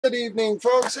Good evening,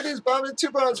 folks. It is Bob at 2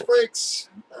 Pounds Breaks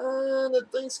on a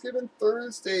Thanksgiving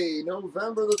Thursday,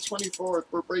 November the 24th.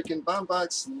 We're breaking Bomb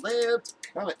Box Slabbed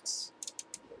comics.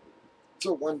 It's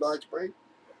a one-box break.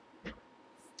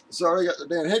 Sorry, I got the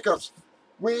damn hiccups.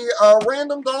 We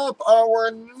randomed up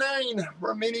our 9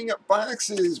 remaining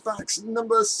boxes. Box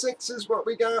number 6 is what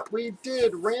we got. We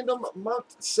did random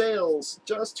month sales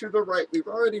just to the right. We've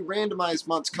already randomized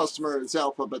month's customers,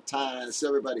 alphabetized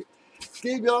everybody.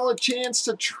 Gave you all a chance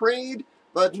to trade,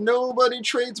 but nobody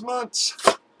trades months.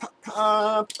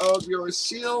 Pop of your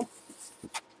seal.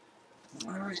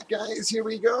 All right, guys, here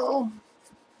we go.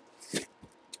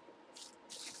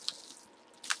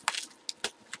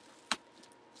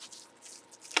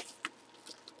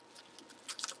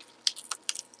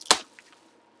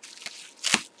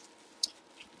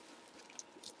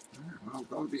 Well,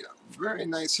 going to be a very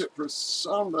nice hit for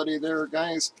somebody there,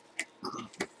 guys.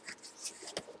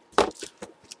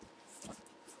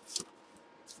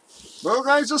 Well,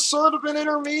 guys, a sort of an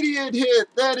intermediate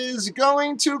hit. That is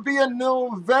going to be a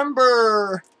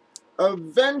November.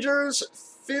 Avengers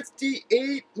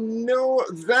 58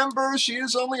 November. She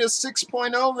is only a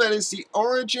 6.0. That is the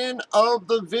origin of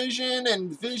the Vision,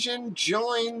 and Vision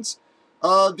joins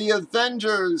the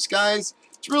Avengers, guys.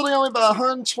 It's really only about a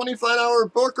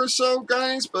 $125 book or so,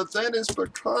 guys, but that is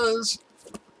because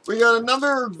we got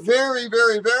another very,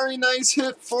 very, very nice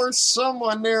hit for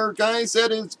someone there, guys.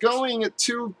 That is going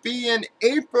to be an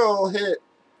April hit.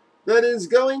 That is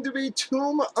going to be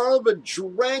Tomb of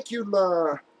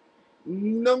Dracula.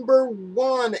 Number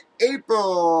 1,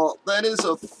 April. That is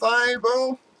a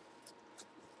 5-0.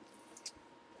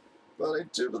 But I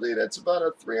do believe that's about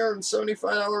a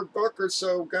 $375 book or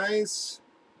so, guys.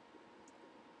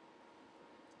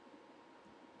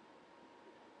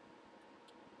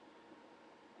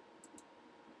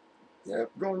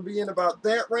 Yep, going to be in about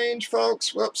that range,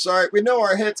 folks. Whoops, sorry. We know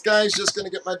our hits, guys. Just going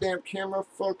to get my damn camera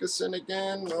focusing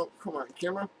again. Oh, come on,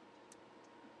 camera.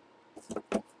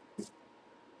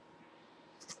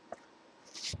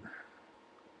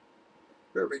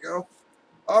 There we go.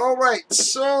 All right,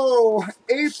 so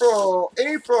April,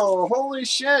 holy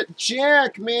shit,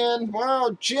 Jack, man,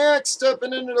 wow, Jack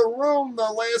stepping into the room the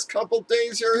last couple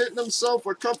days here, hitting himself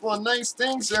with a couple of nice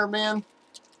things there, man.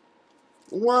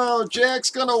 Wow, Jack's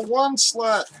gonna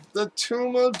one-slot the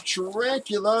Tomb of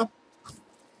Dracula.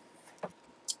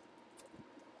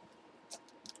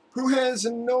 Who has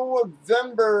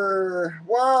November?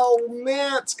 Wow,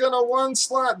 Matt's gonna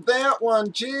one-slot that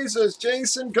one. Jesus,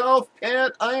 Jason, Golf,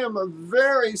 Pat, I am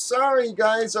very sorry,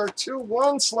 guys. Our 2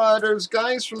 one-slotters,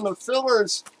 guys from the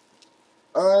fillers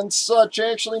and such,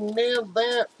 actually nailed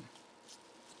that.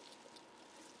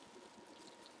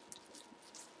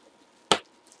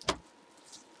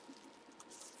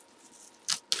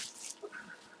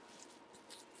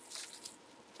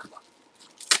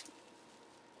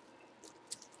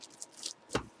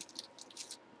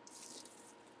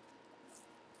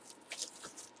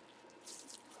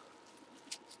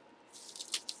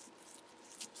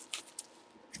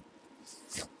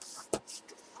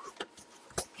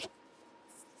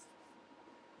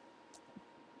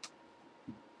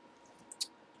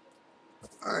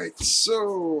 Alright,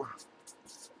 so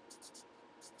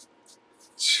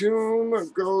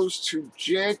Tomb goes to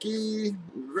Jackie.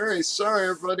 Very sorry,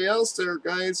 everybody else there,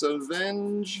 guys.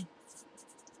 Avenge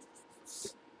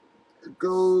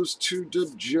goes to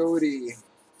Jody.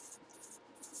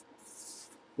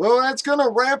 Well, that's going to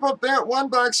wrap up that one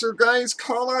boxer, guys.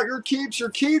 Call out your keeps. Your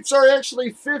keeps are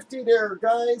actually 50 there,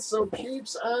 guys. So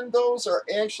keeps on those are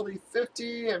actually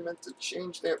 50. I meant to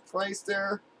change that price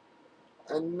there.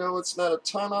 I know it's not a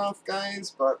ton off, guys,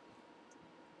 but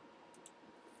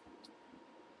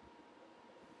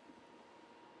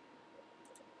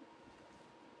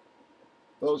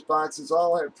those boxes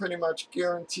all have pretty much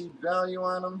guaranteed value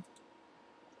on them.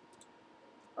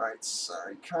 Alright,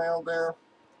 sorry, Kyle there.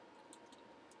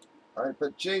 Alright,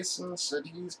 but Jason said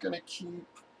he's going to keep.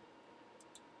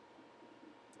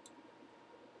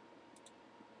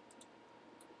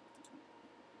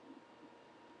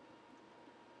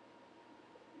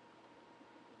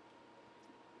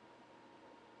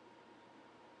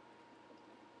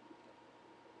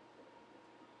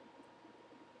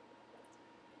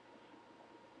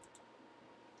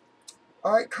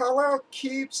 Alright, call out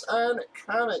keeps on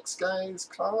comics, guys.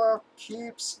 Call out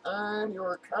keeps on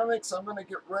your comics. I'm going to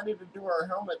get ready to do our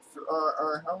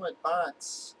helmet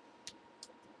box.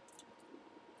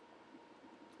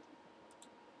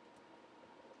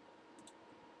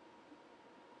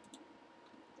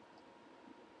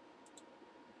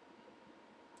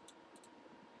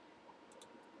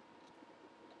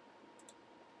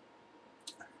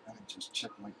 just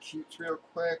check my keeps real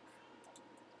quick.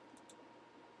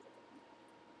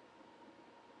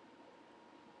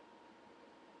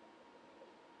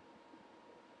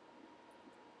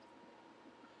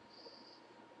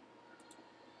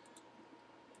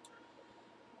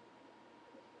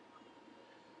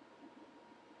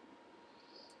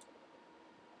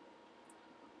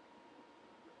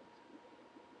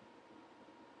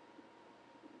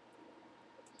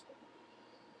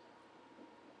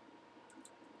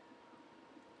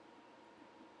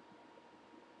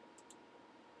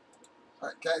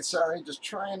 Alright guys, sorry, just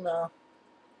trying to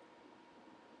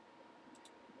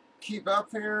keep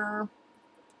up here.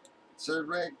 So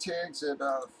rag tags and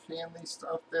family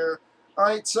stuff there.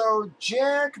 Alright, so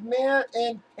Jack, Matt,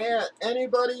 and Pat.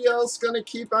 Anybody else gonna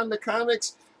keep on the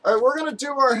comics? Alright, we're gonna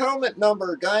do our helmet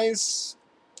number, guys.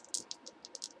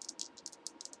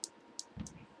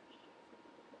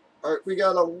 Alright, we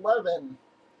got 11.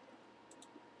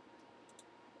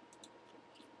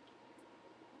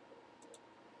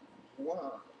 1,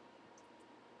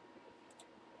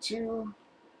 2,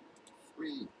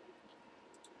 3,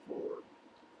 4,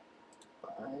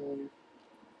 5,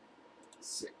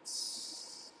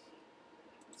 6,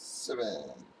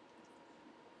 7,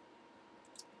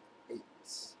 8,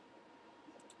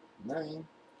 9,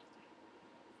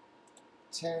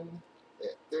 10.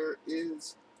 There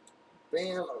is,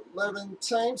 bam, 11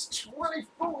 times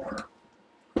 24.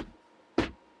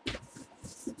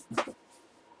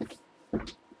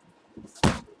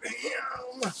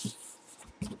 Bam.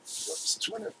 Whoops,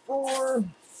 24.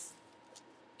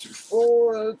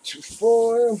 2,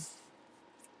 4.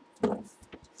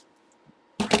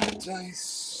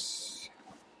 Dice.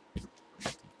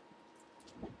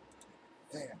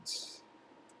 Advance.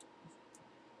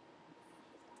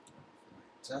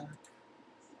 Attack.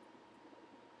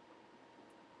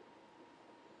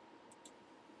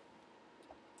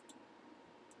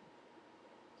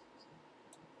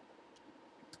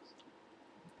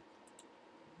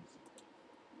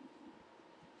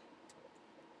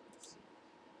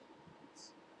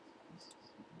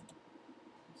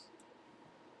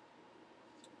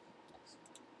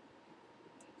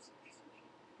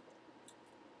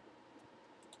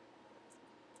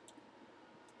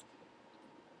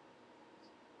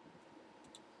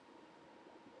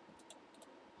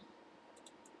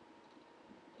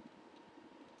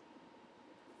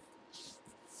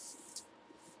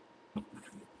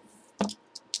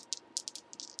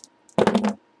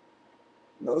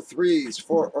 No 3s,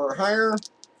 4 or higher.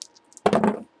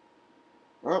 Well,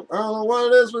 I don't know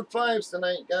what it is with 5s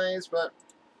tonight, guys, but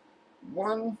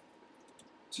 1,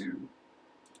 2,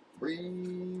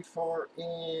 3, 4,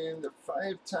 and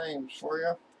 5 times for you.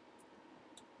 All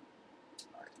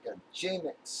right, you got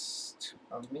J-Mix to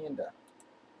Amanda.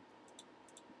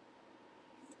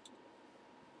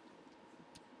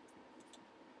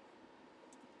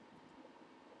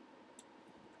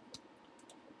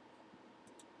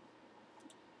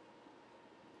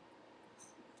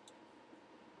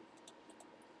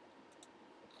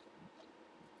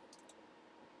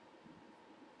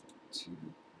 Two,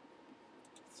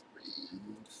 3,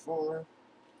 4.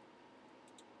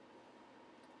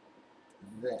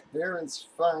 There is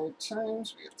 5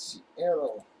 times. We have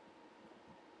Seattle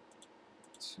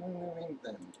to New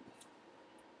England.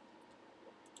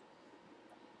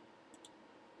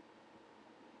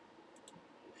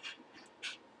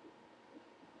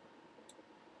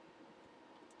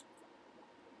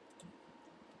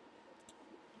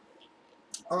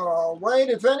 Alright,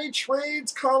 if any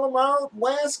trades, call them out.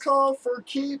 Last call for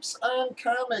keeps on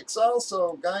comics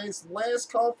also, guys.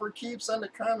 Last call for keeps on the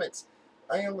comics.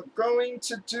 I am going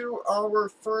to do our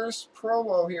first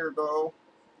promo here, though.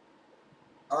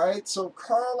 Alright, so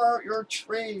call out your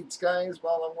trades, guys,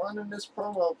 while I'm running this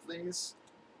promo, please.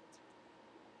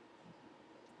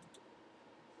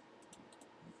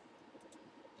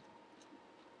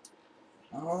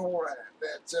 Alright,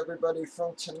 that's everybody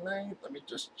from tonight. Let me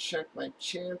just check my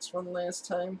chats one last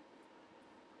time.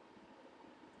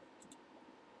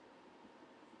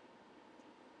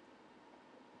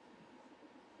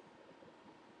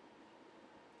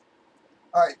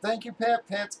 Alright, thank you, Pat.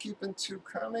 Pat's keeping 2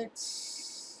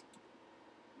 comics.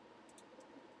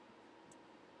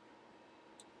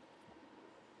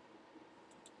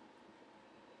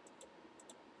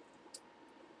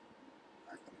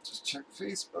 Alright, let me just check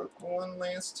Facebook one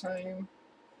last time.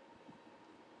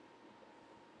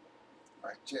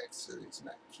 Alright, Jack said he's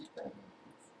not keeping.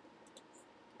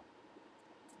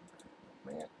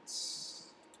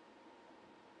 Romance.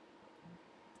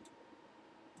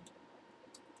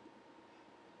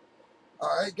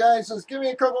 Alright guys, just give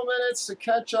me a couple minutes to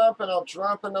catch up and I'll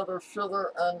drop another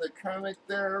filler on the comic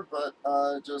there, but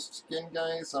just again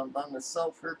guys, I'm by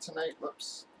myself here tonight.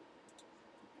 Whoops.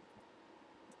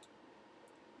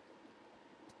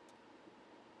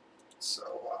 So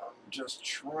I'm just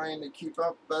trying to keep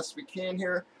up best we can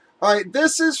here. Alright,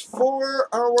 this is for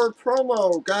our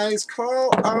promo. Guys, call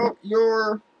out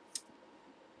your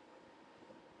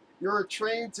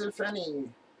trades, if any.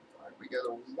 Alright, we got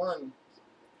a 1,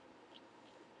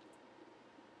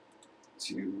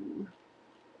 2,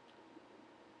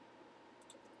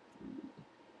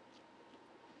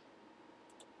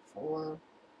 4,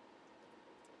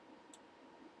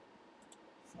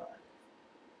 5.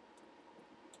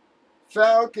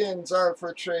 Falcons are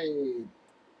for trade.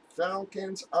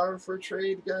 Falcons are for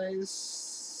trade, guys.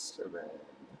 7.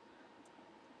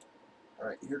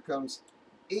 Alright, here comes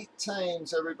 8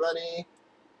 times, everybody.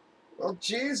 Well,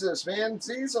 Jesus, man.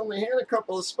 Z's only had a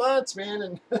couple of spots, man,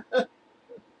 and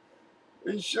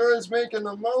he sure is making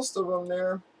the most of them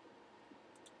there.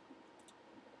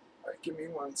 Alright, give me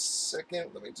 1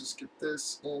 second. Let me just get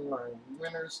this in my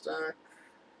winner's deck.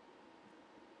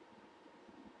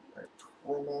 Alright,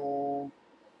 promo.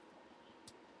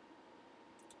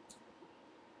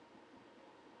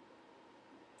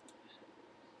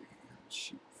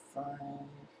 Sheet 5.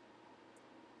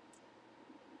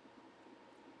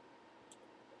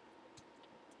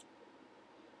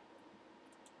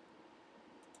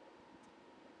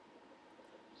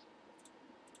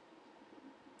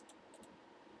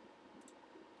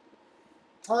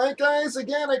 Alright guys,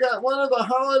 again I got one of the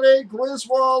holiday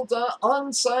Griswold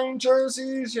unsigned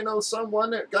jerseys, you know,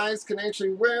 someone that guys can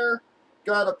actually wear.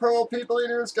 Got a Pearl People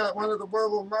Eaters, got one of the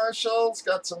Werewolf Marshals,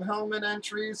 got some helmet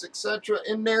entries, etc.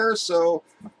 in there. So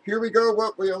here we go.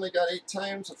 What, we only got 8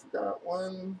 times. I forgot.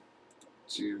 1,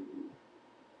 2,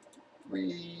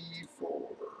 3, 4,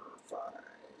 5,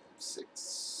 6,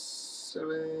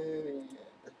 7,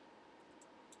 and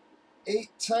 8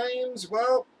 times.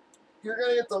 Well, you're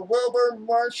going to get the Wilbur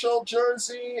Marshall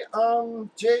jersey,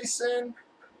 Jason.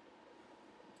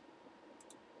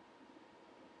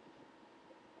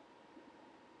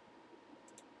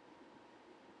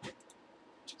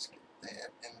 Just get that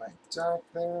in my deck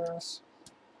there.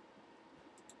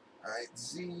 Alright,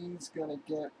 Z's going to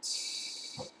get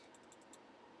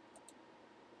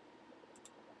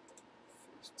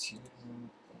 15 and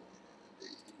a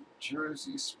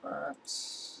jersey spot.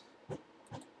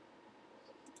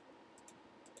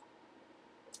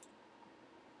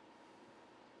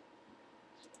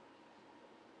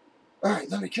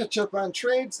 Alright, let me catch up on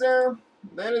trades there.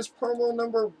 That is promo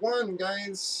number 1,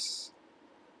 guys.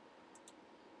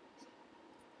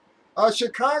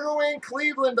 Chicago and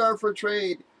Cleveland are for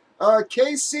trade.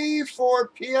 KC for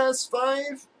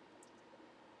PS5.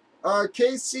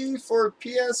 KC for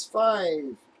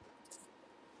PS5.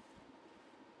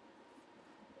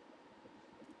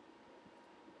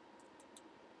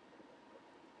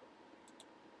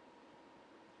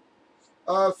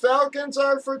 Falcons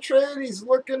are for trade. He's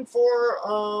looking for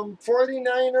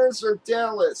 49ers or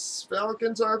Dallas.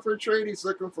 Falcons are for trade. He's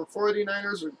looking for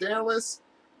 49ers or Dallas.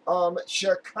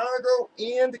 Chicago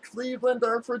and Cleveland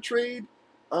are for trade.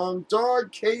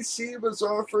 Dog KC was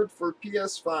offered for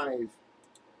PS5.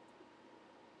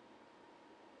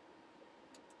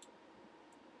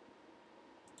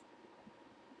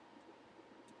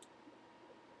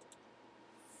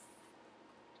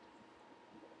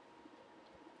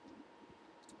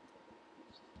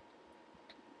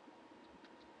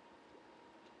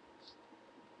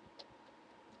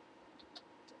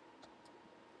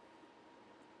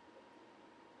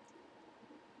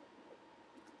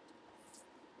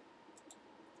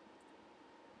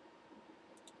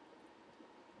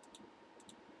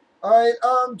 Alright,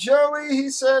 Joey,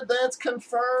 he said that's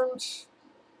confirmed.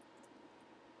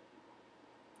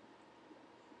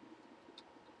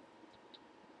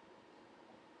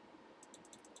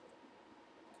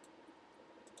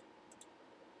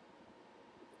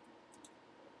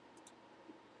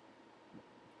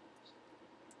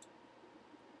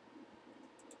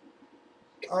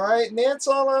 Alright, and that's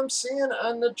all I'm seeing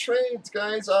on the trades,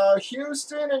 guys.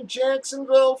 Houston and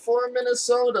Jacksonville for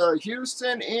Minnesota.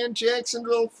 Houston and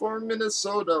Jacksonville for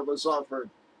Minnesota was offered.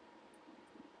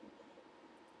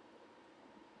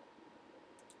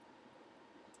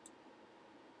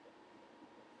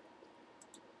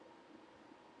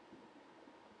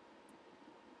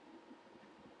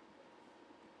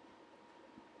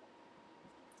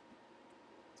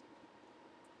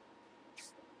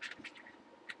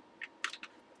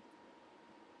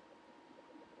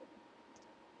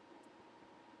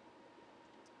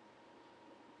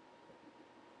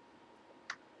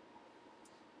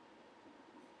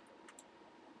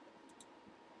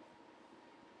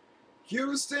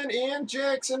 Houston and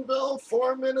Jacksonville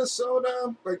for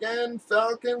Minnesota. Again,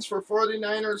 Falcons for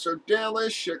 49ers or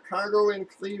Dallas. Chicago and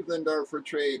Cleveland are for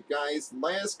trade, guys.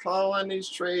 Last call on these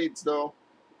trades, though.